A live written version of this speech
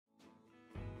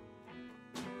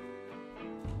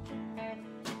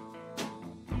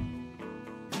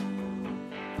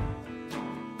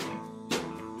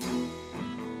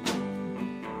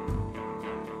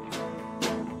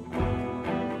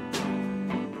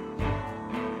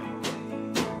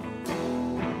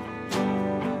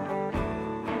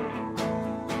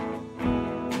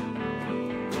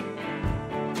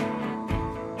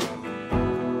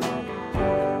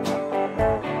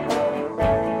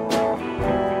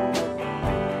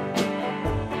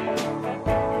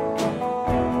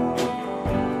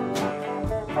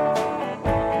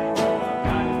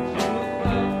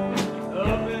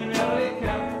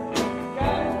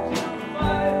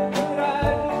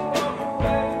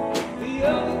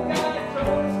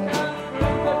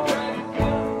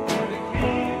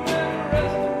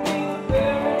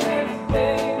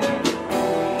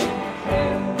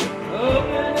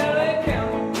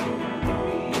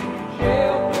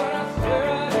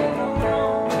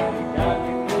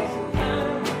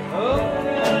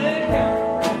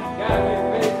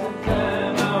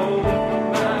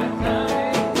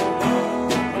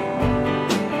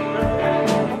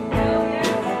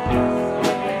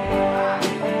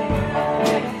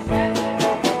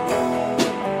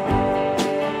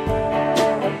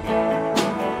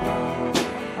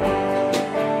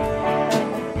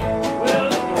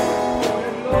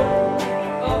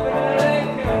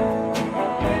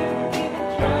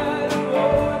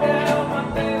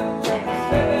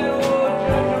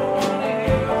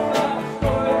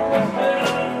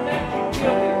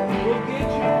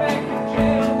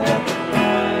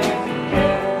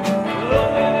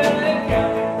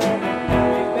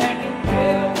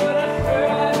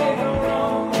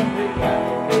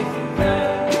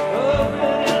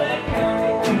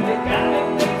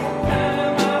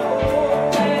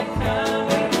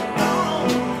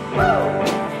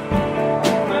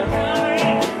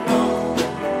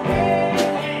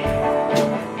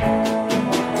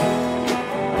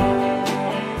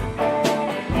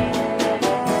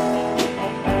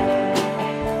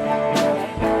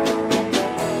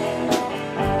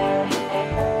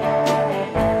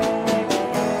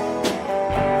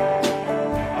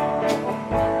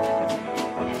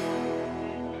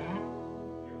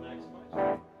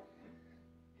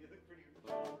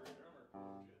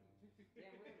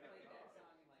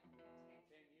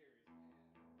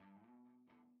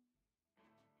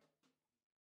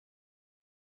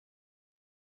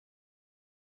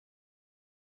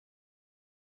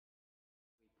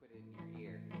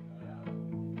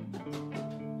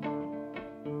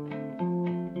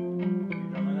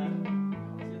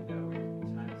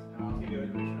your ear.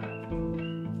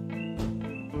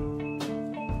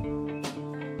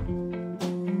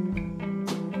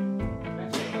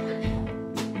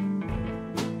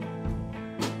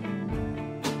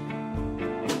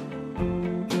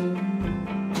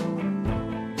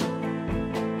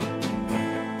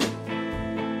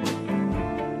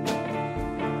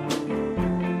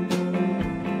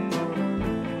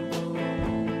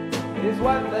 His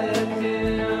wife left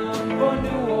him for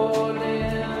New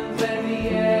Orleans and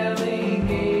the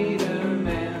alligator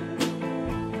man.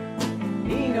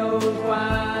 He knows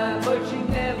why, but she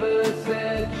never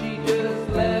said. She just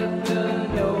left a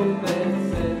note that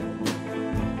said,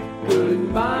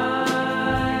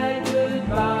 goodbye,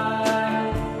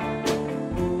 goodbye.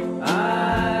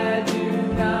 I do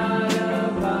not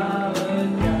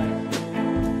apologize.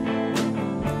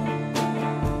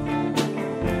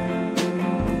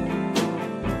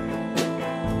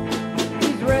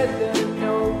 Read the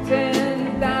note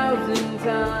 10,000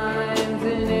 times,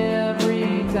 and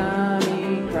every time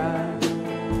he cries,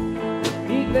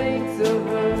 he thinks of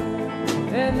her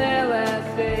and their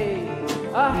last day,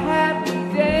 a happy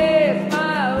day, a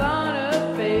smile on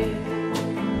her face.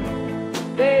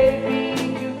 They'd be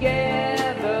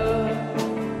together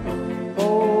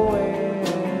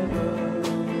forever.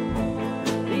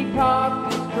 He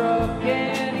parked his truck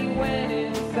and he went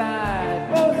inside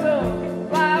for some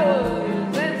flowers.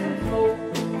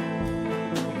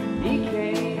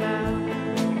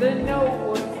 The note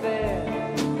was there,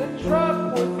 the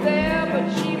truck was there, but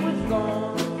she was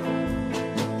gone.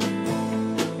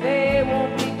 They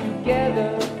won't be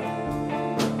together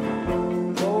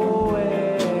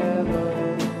forever.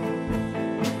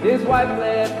 His wife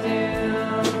left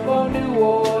him for New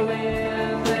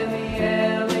Orleans and the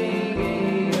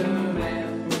alligator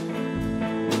man.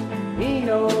 He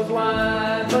knows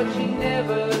why, but she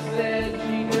never said.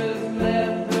 She just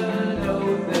left a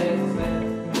note that said,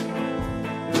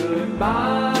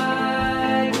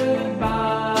 goodbye, goodbye.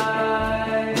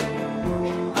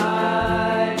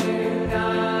 I do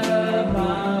not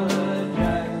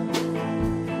apologize.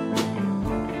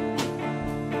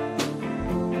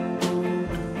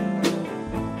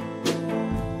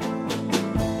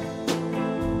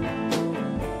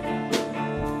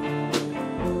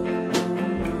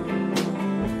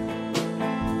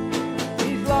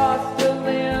 He's lost a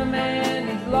limb and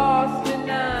he's lost an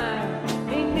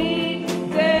eye. He needs to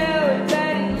tell her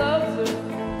that he loves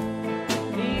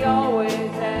her. He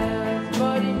always has,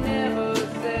 but he never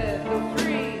said those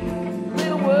three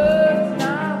little words,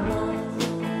 not once.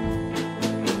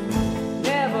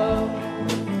 Never,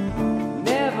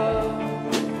 never,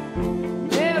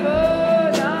 never,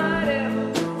 not ever.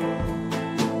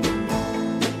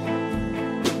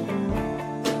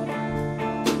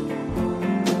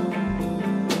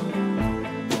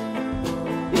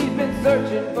 He's been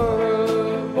searching for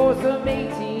her for some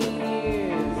 18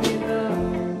 years in the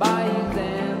bayous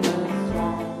and the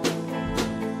swamps.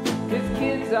 His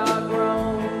kids are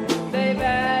grown, they've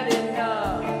had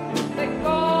enough. They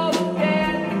call the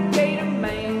alligator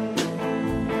man.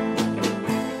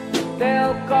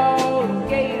 They'll call the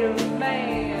gator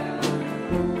man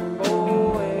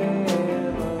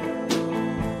forever.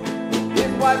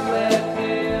 His wife left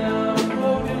him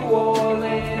for New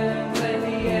Orleans and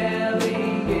the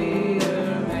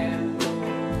alligator man.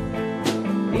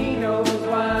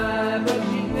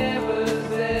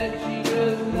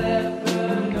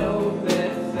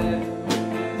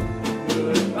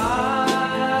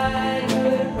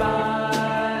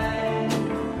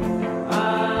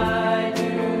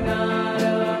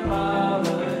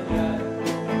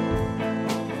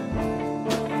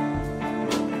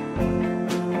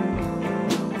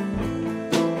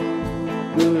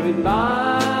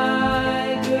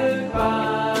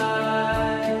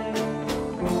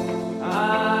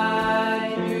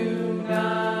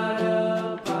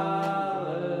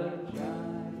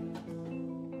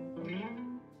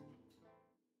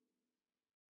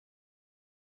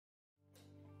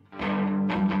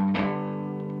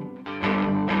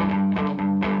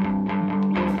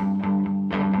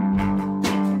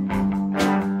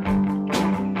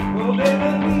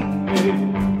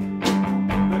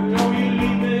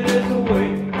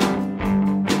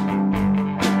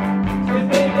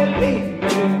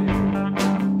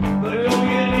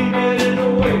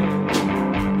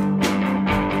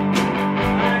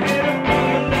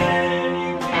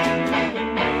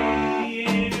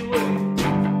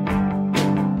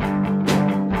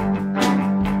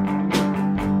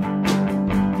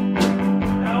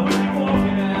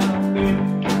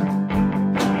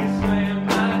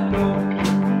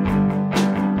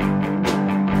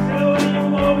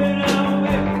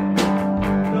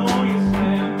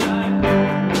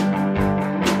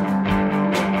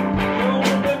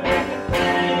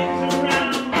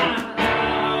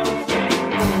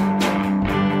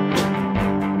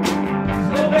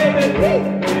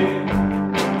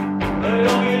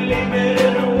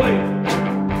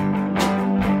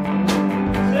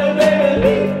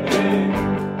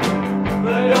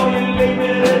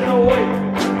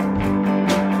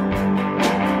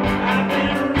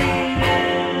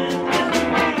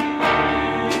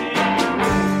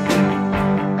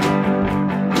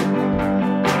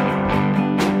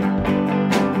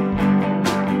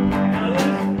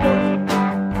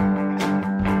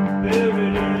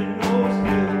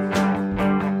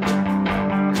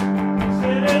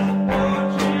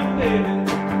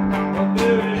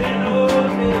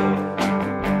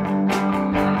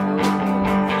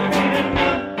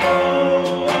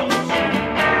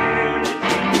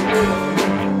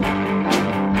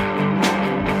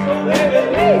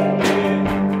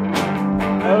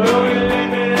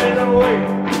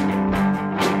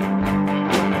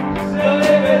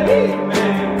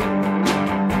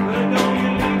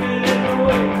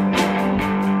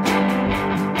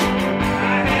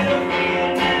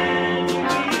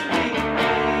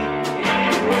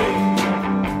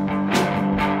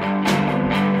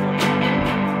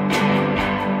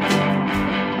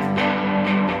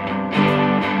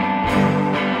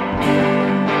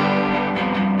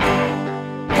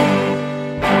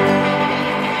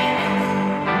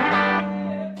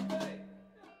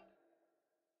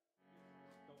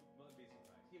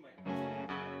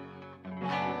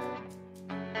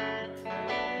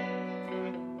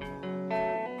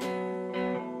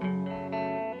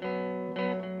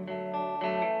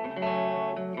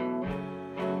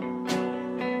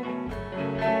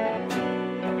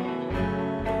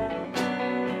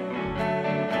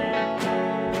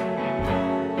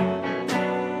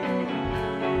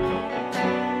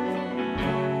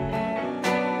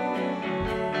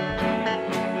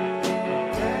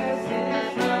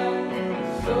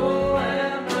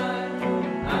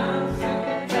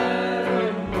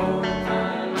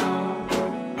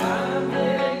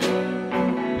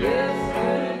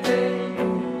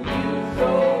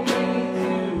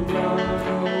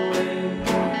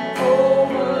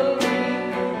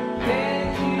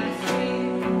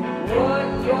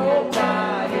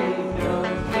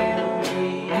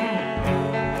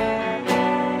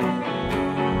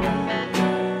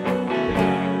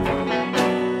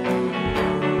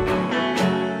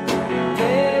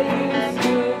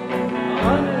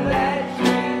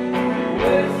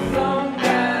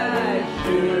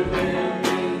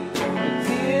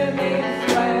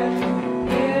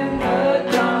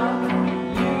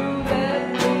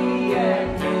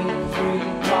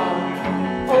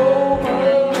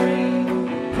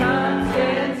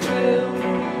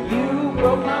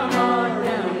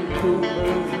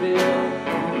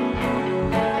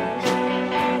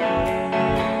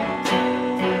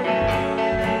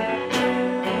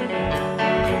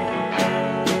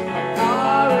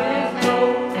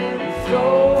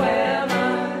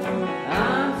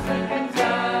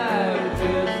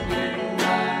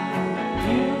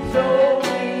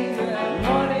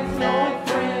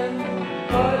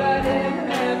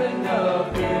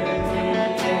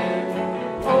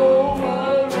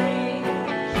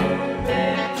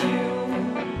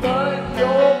 But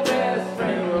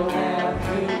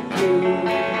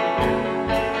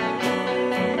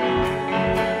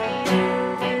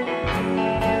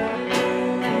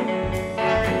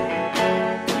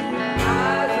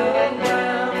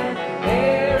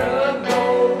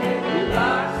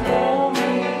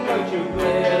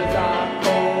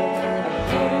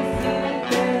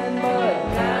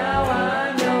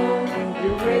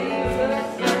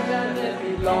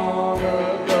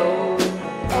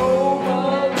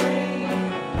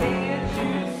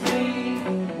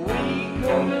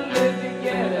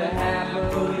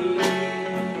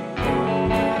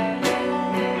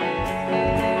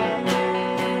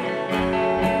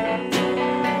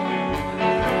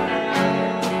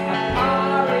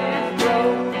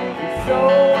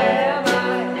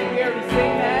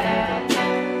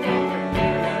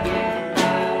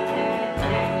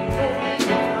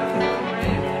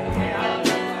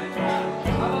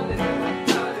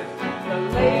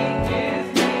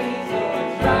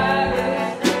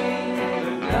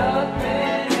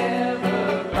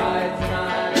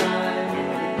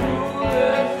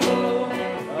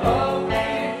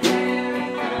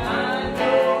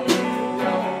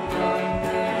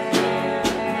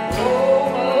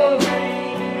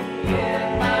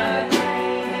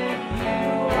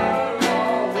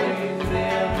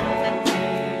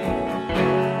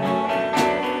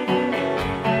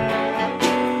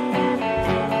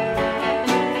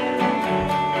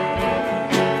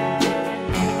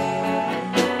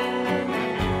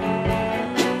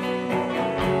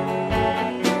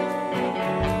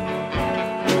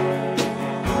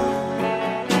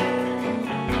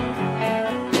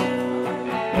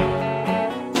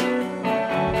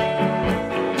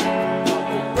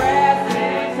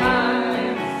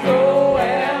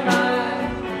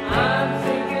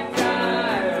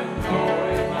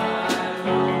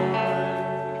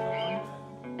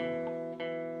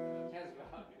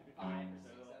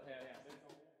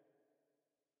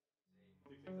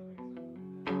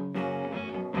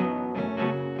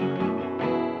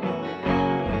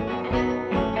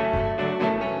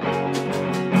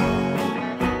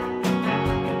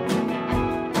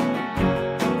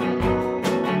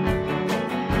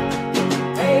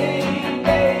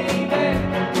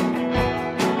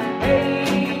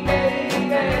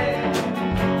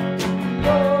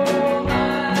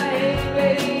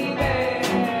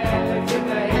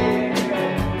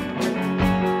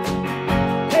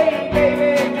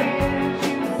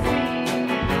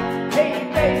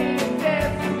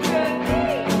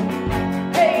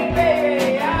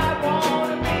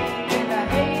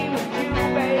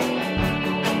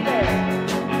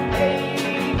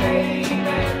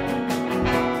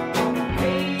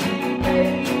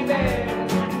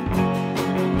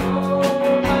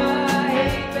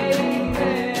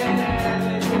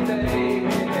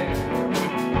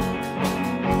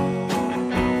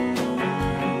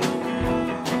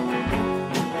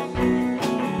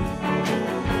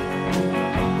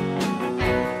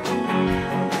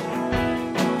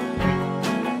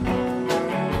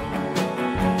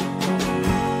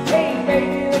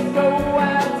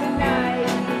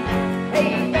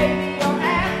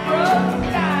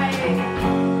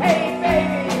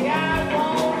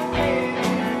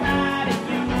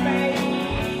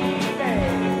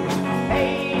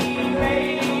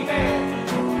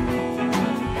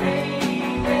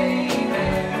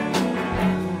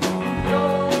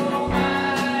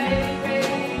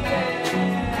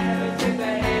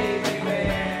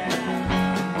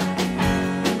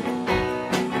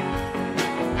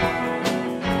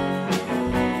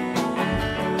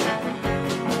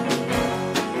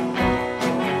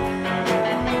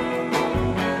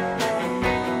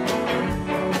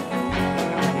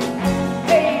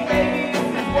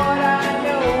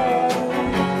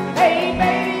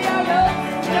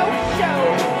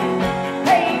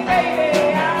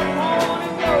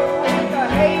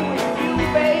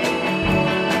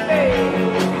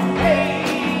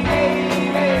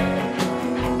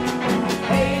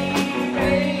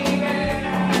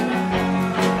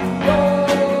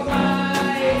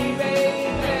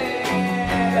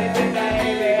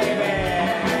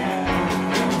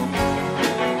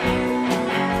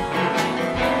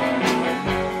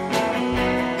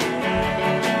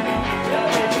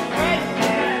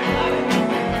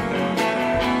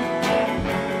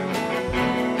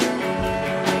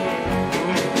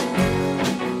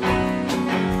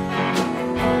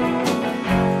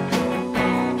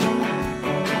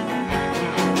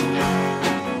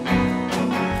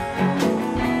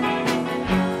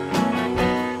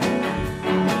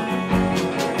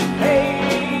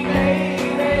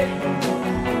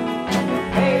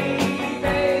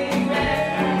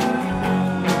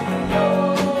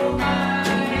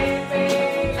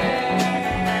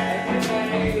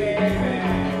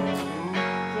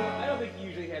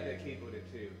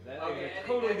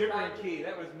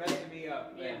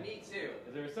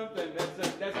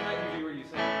That's not usually where you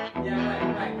sing. Yeah,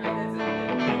 right, that's it.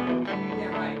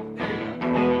 Yeah, right, there you go.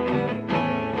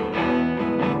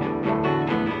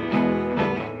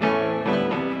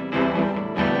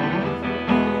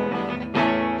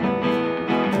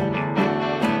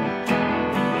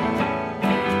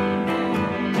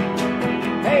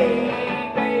 Hey,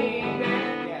 baby.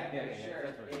 Yeah, sure.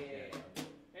 That's right.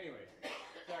 Yeah. Anyways,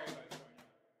 sorry about it.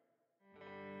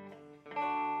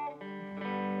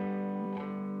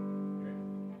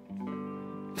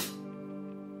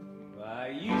 I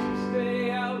used to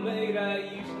stay out late, I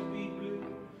used to be blue,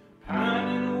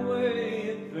 pining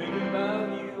away and thinking about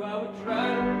you. I would try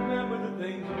to remember the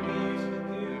things we used to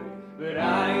do, but I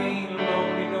ain't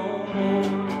lonely no more.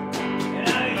 And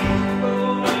I used to go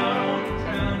out on the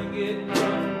town and get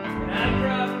drunk, and I'd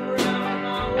drive around in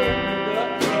my old pickup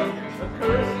truck,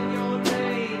 cursing your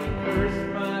name,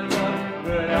 cursing my luck,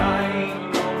 but I ain't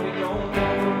lonely no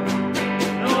more.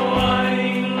 No, I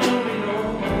ain't lonely no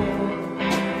more.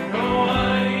 No, I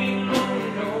ain't lonely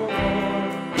no more.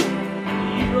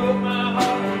 You broke my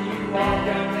heart when you walked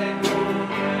out that door,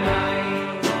 but I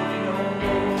ain't lonely no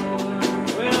more.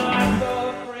 Well, I saw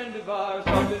a friend of ours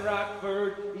up in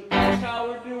Rockford. He asked how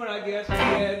we're doing, I guess he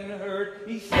hadn't heard.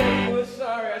 He said he was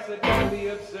sorry, I said don't be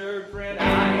absurd, friend,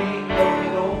 I ain't lonely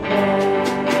no more.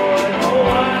 No,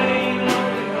 I ain't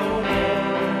lonely no more.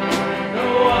 No,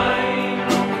 I ain't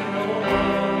lonely no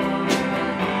more.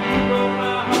 You broke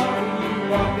my heart when you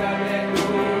walked out that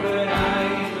door, but I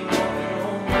ain't lonely no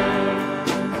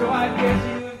more. So I guess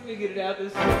you have figured it out,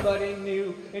 there's somebody new,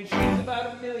 and she's about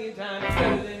 1,000,000 times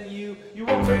better than you. You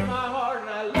won't break my heart, and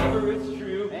I love her, it's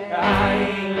true. I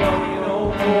ain't lonely no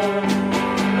more.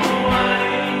 No, I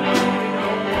ain't lonely no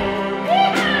more.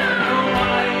 No,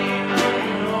 I ain't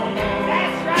lonely no more.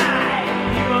 That's right.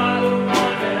 You are the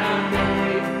one that I've been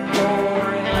waiting for,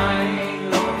 and I ain't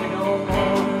lonely no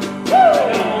more. No,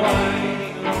 I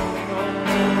ain't lonely no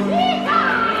more. No,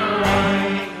 I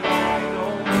ain't lonely no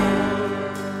more.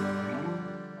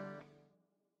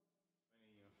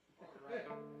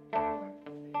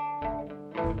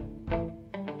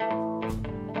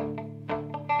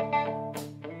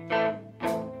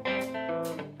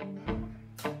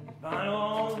 Vinyl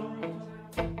on the roof,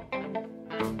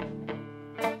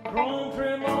 chrome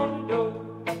trim on the door,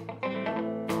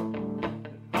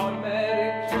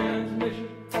 automatic transmission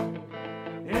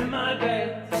in my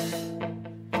dad's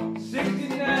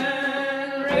 69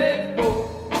 red Ford.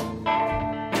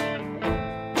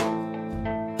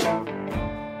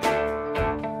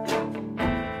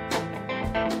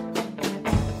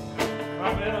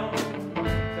 Carpet on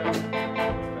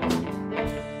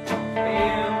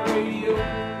AM radio,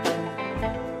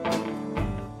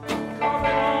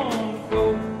 carpet on the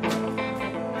floor.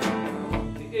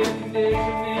 The air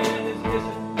conditioning is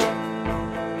missing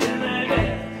in that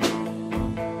dad's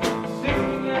 69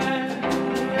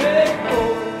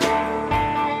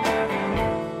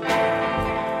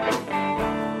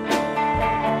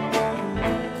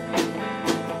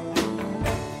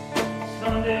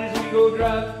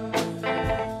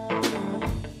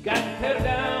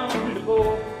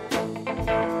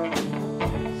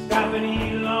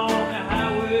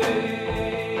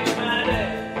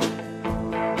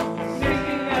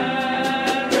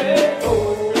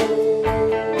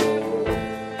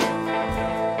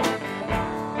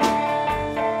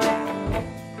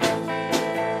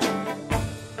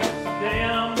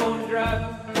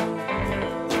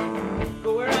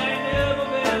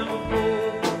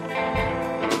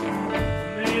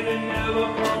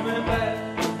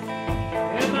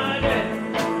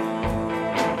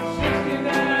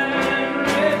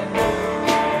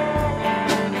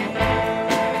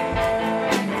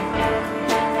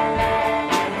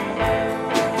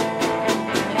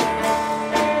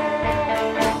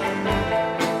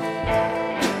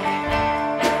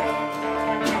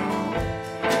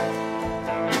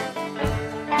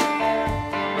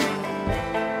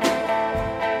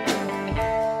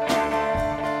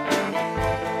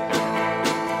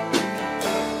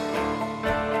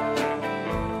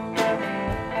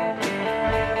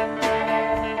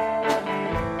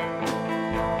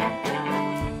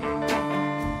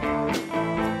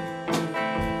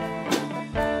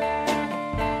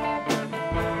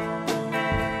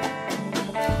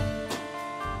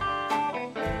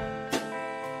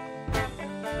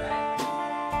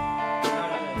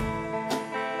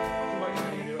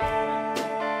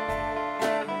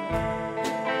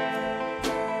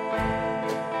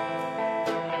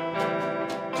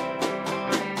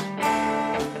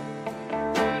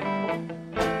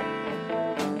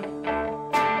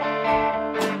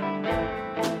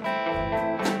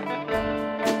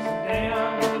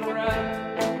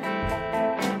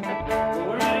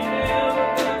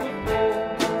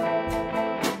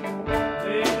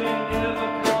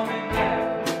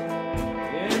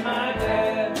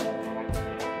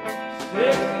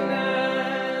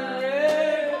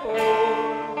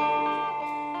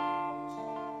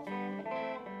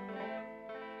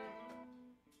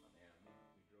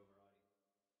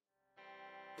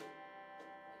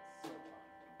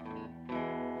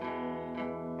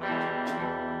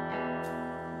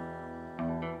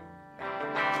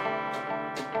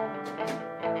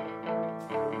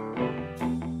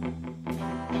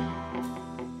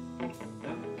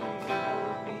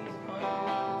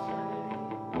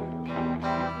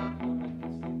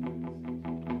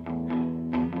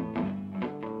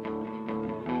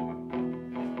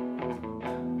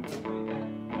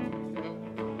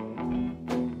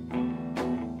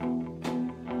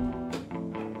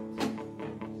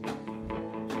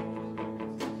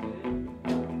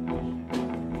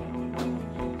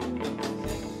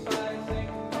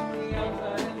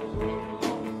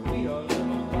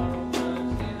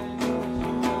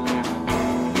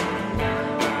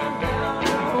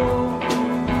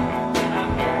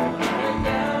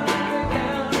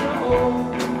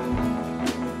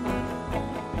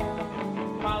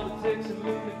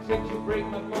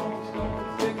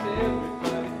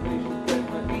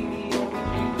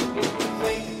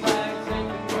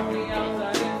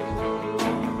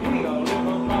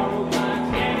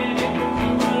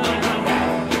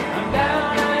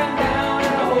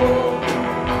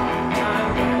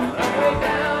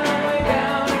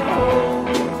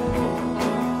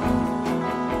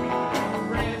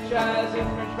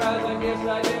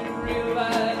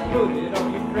 put it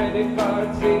on your credit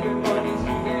card, save your money,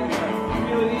 student.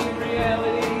 Humility and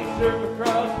reality surf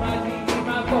across my TV.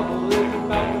 My bubble is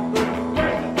about to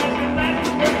burst.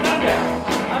 I'm down.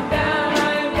 I'm down.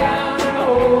 I am down in a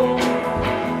hole.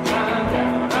 I'm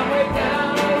down. I'm way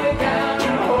down. I'm way down in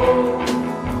a hole.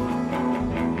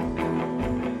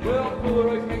 Well,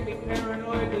 Polaroids make me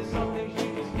paranoid. There's some things you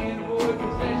just can't avoid.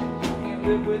 Possessions you can't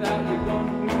live without. You're going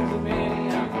through so many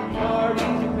parties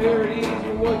and parodies.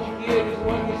 But what you get is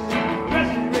what you see.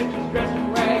 Dressing riches, dressing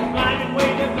rags, blind and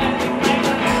waiting at magic flags.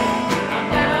 I'm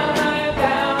down, I am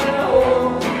down in a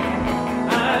hole.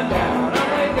 I'm down, I'm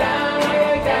way down, I'm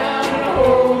way down in a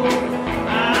hole.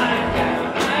 I'm down,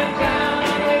 I'm down,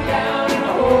 I'm way down in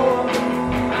a hole.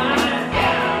 I'm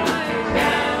down, I'm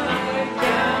down, I'm way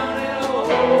down in a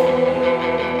hole.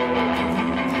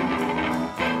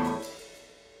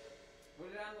 Put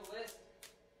it on the list.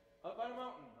 Up on a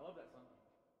mountain. I love that song.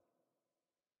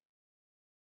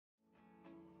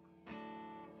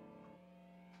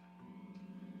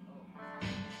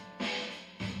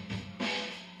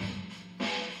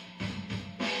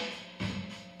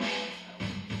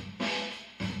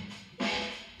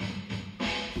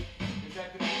 Is that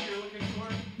the beat you're looking for?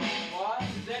 What?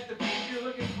 Is that the beat you're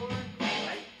looking for?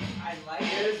 I like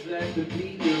it. Is that the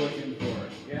beat you're looking for?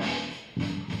 Yeah.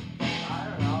 I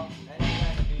don't know. Any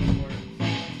kind of beat works.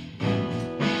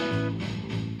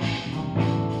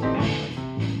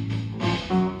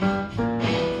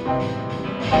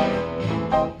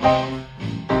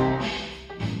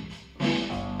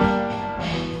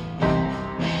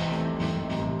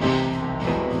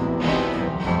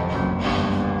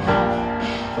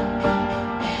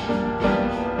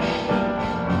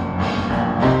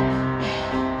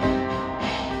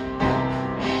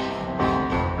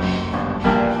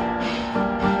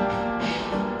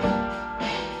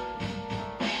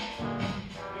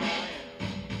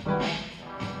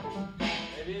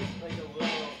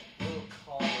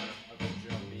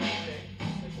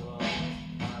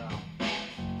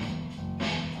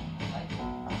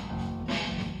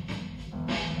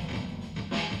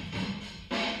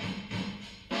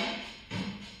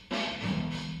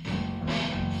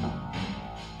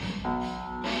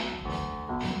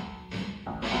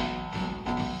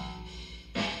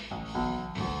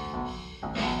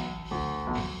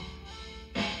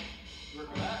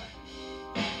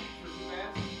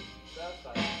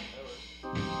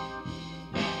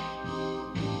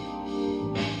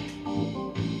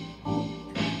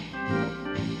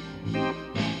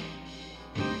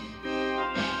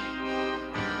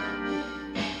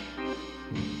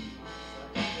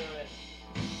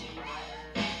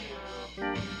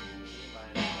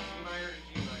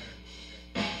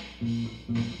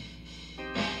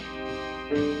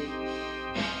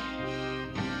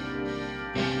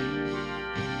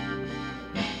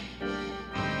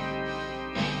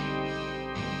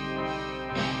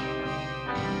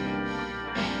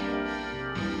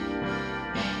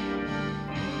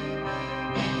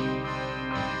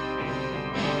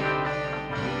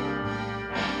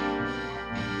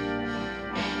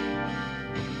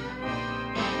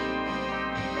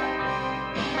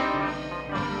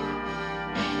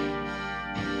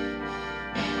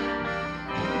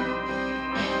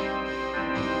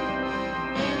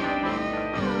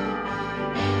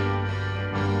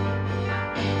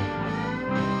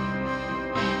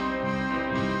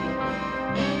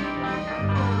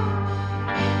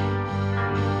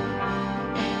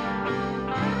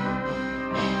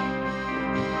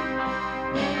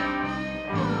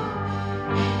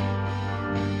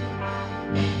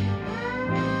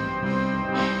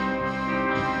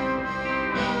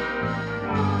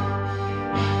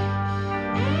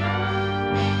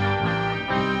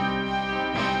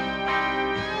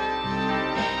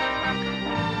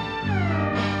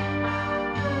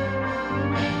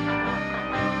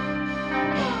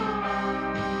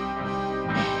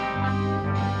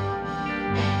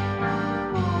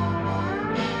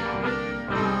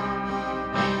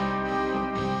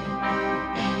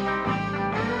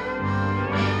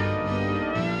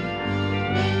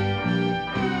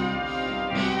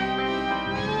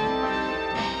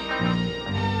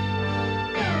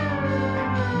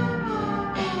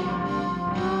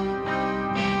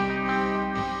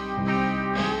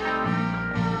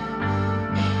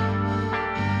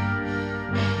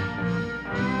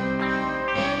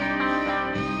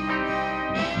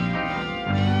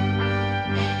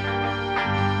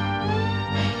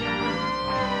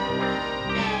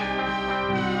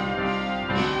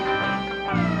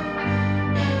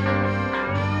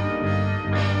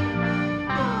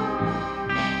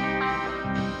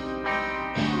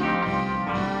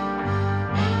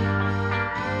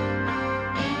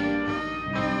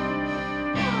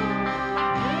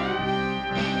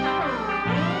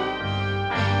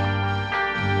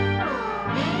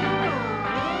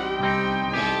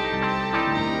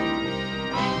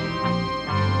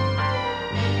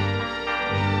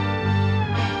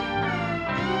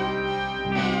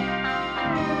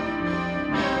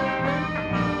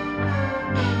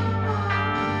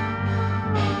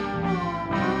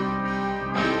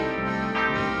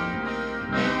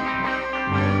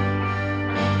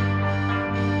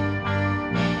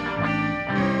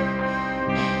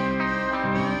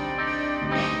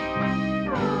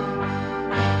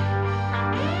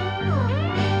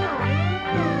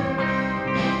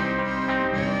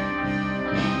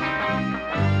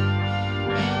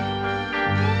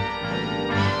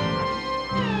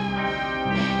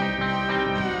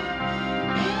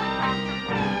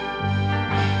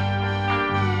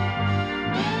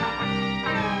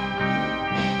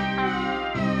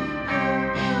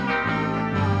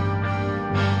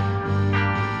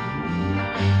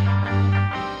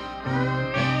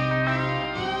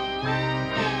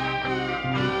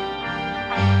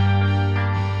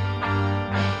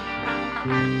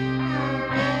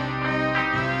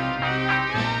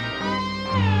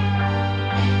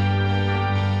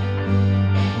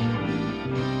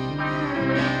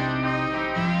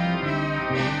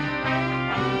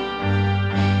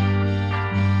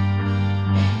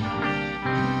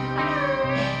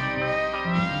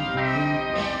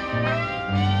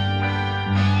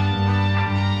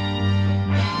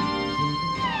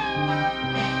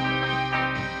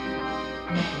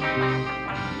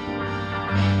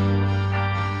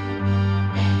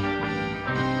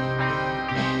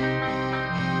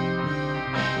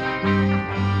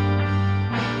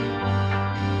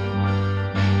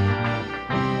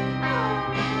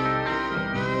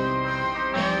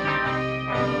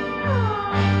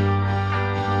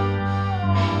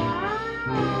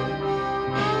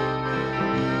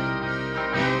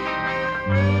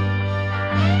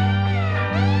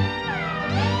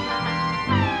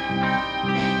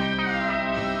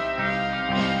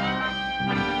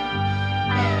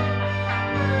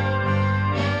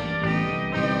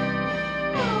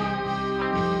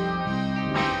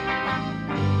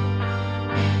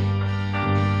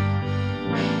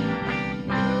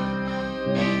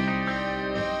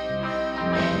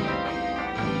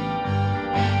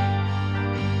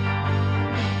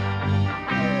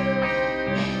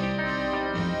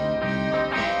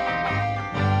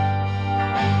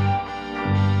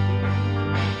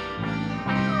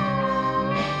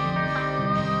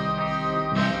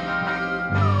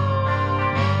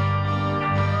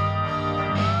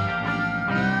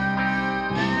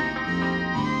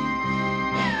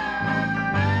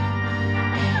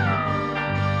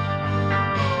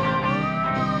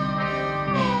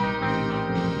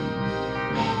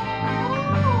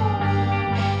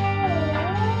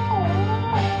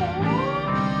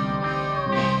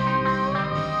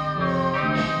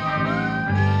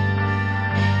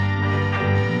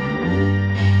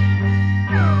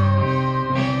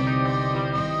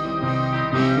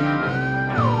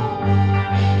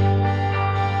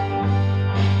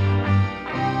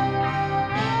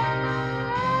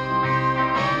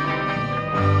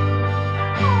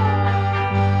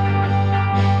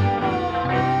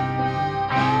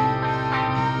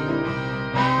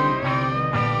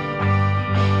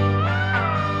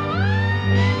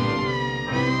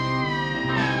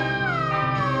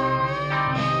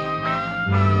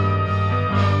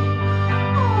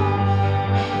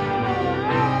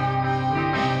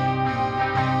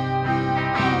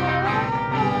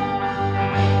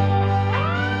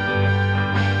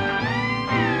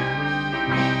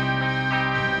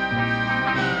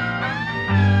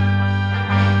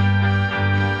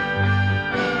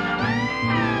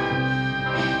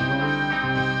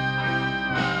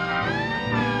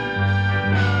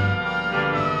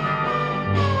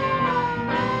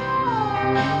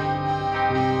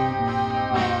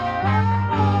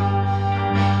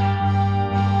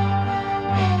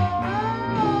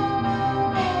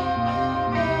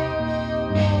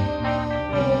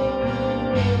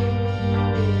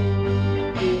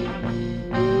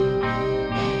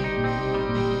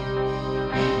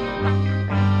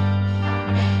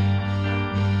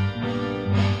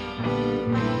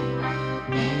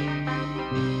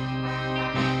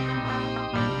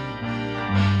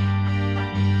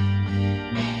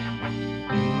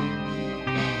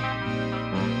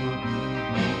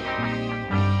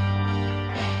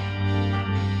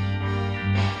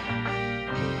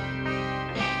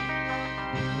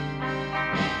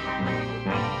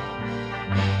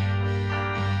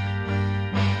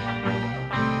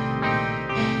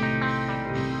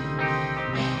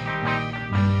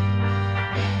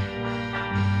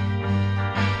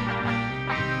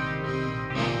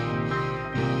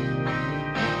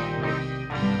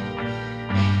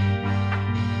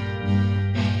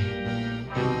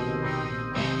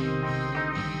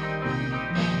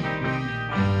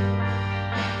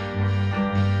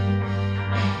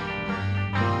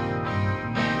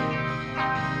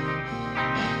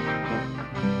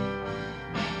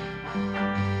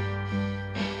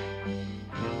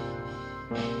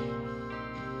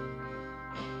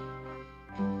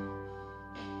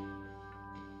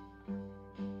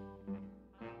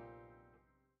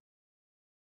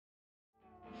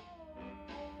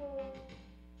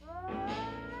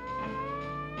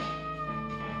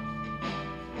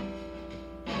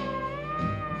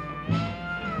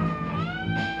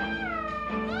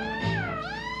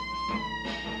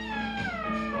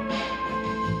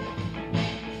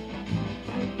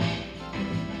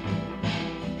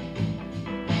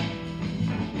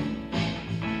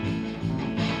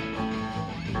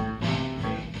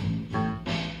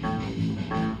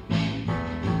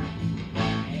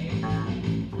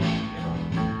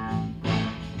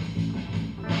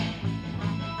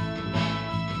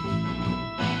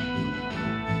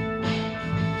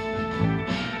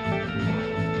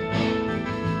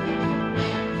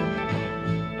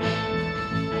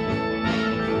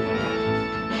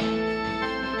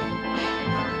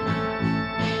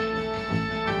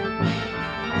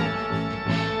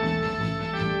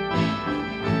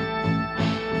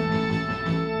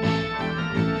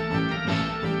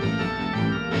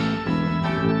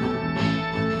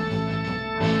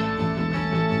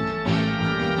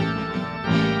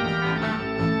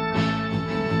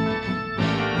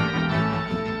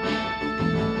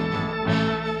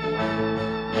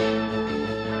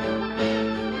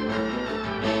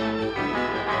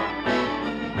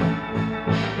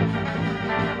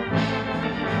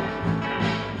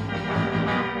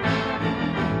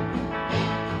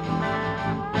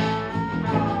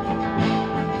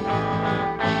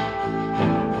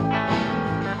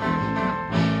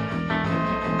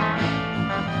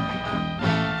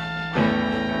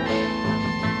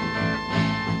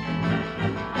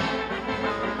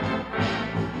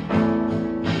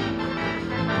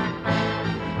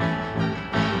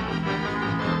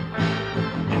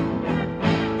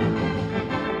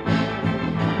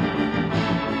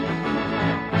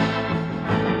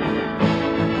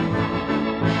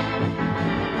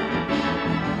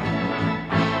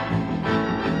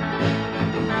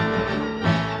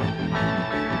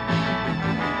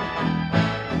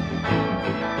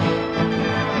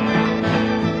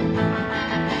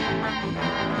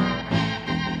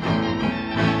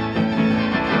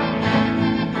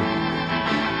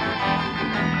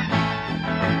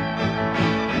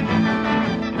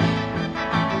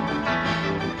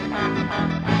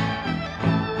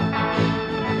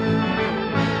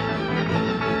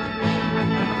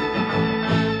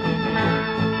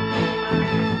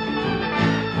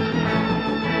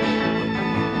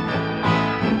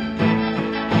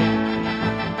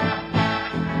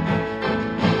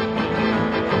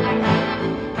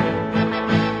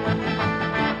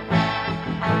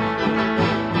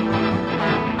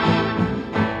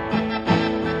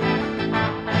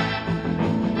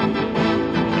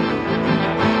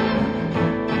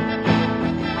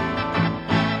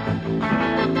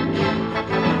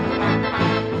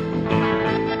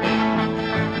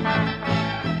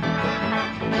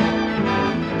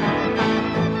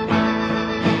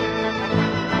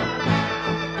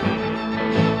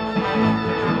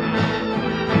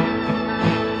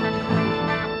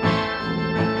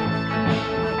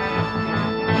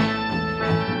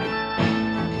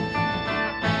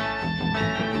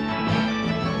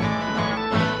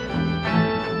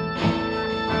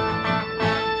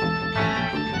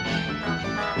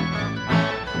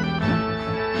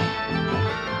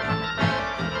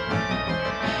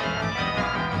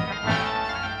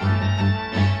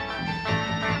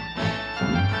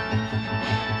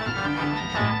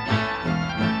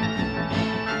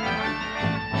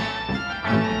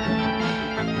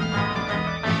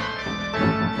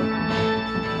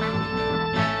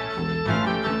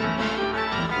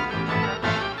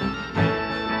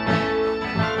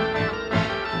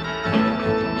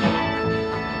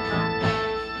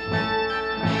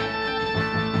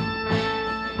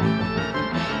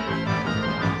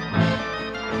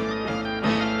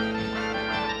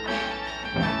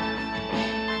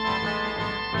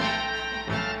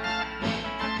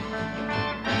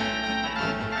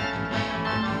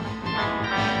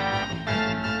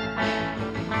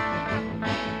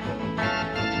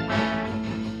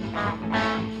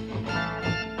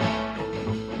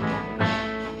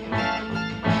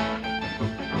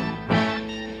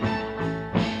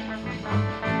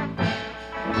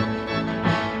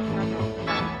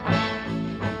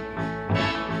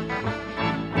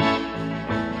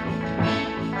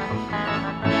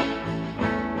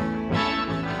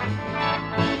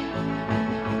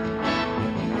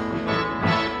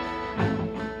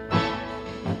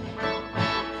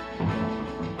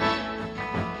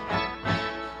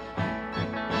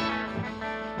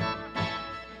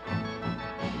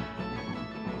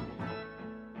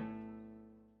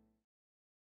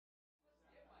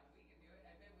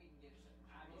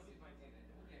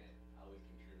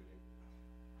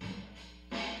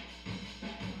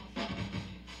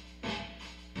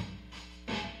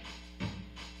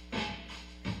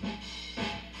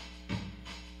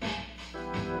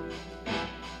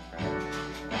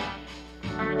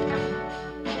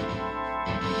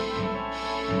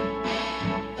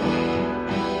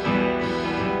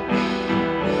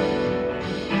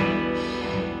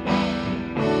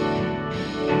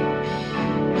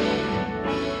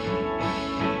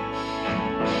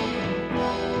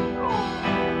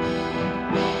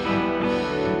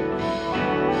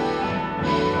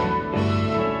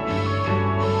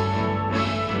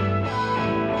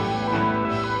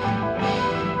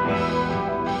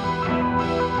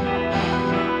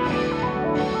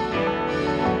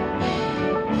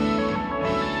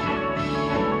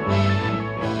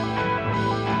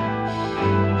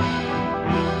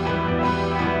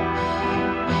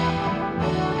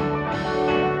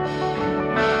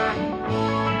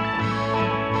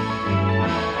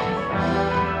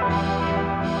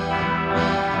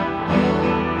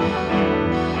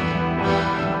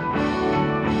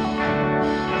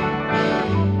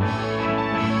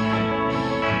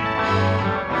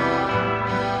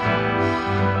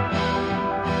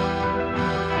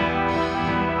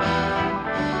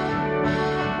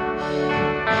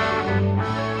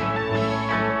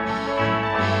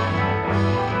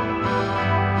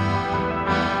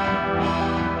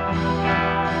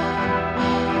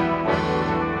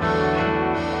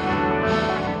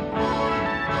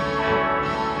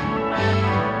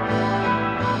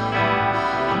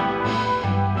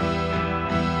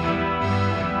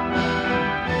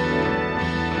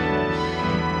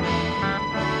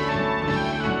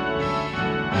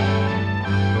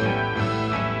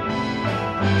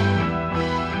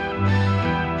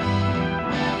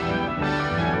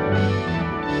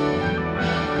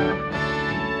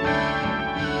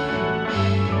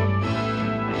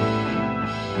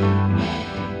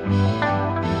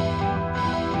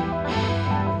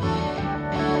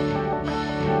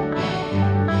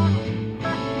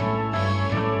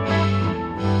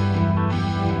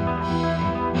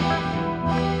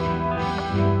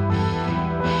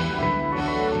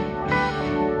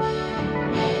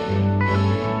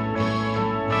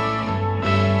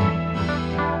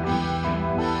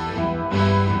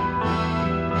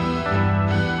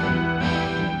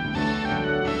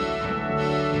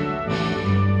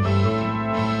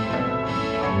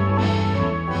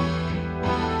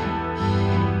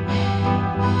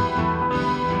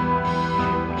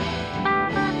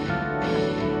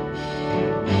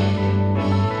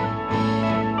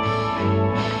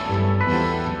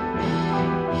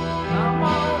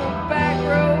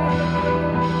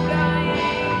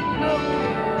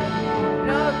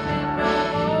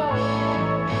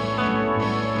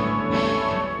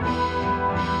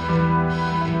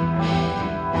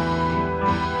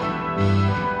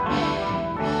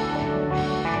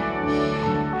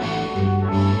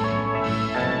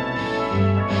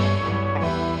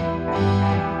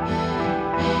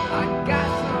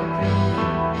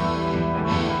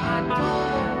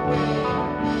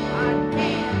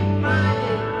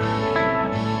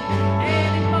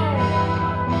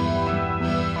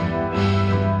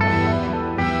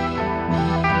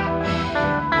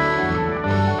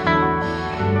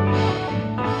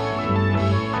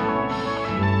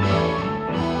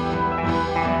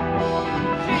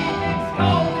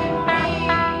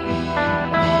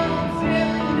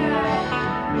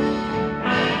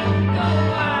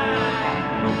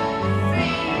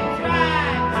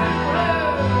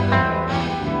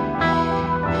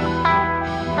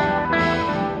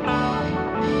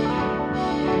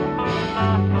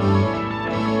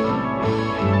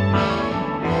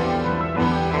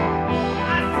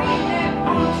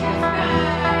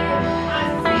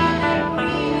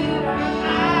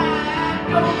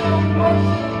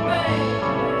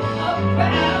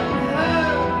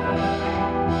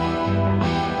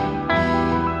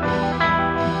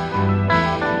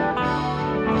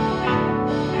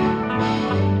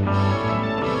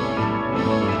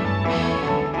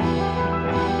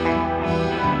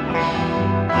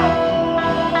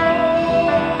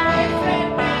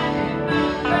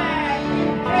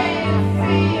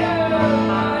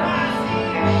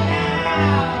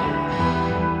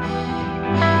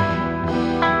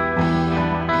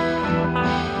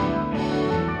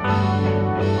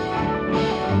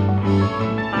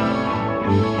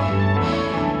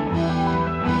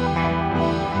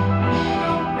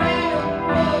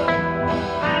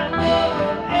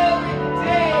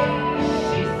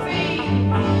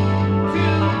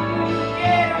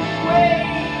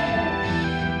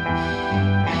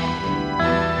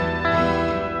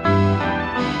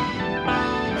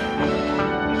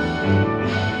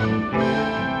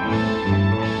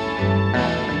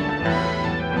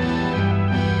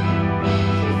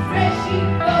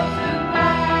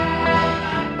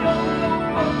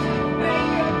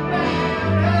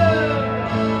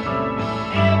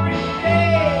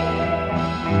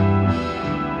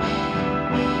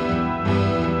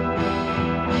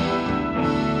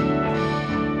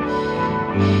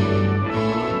 Thank you.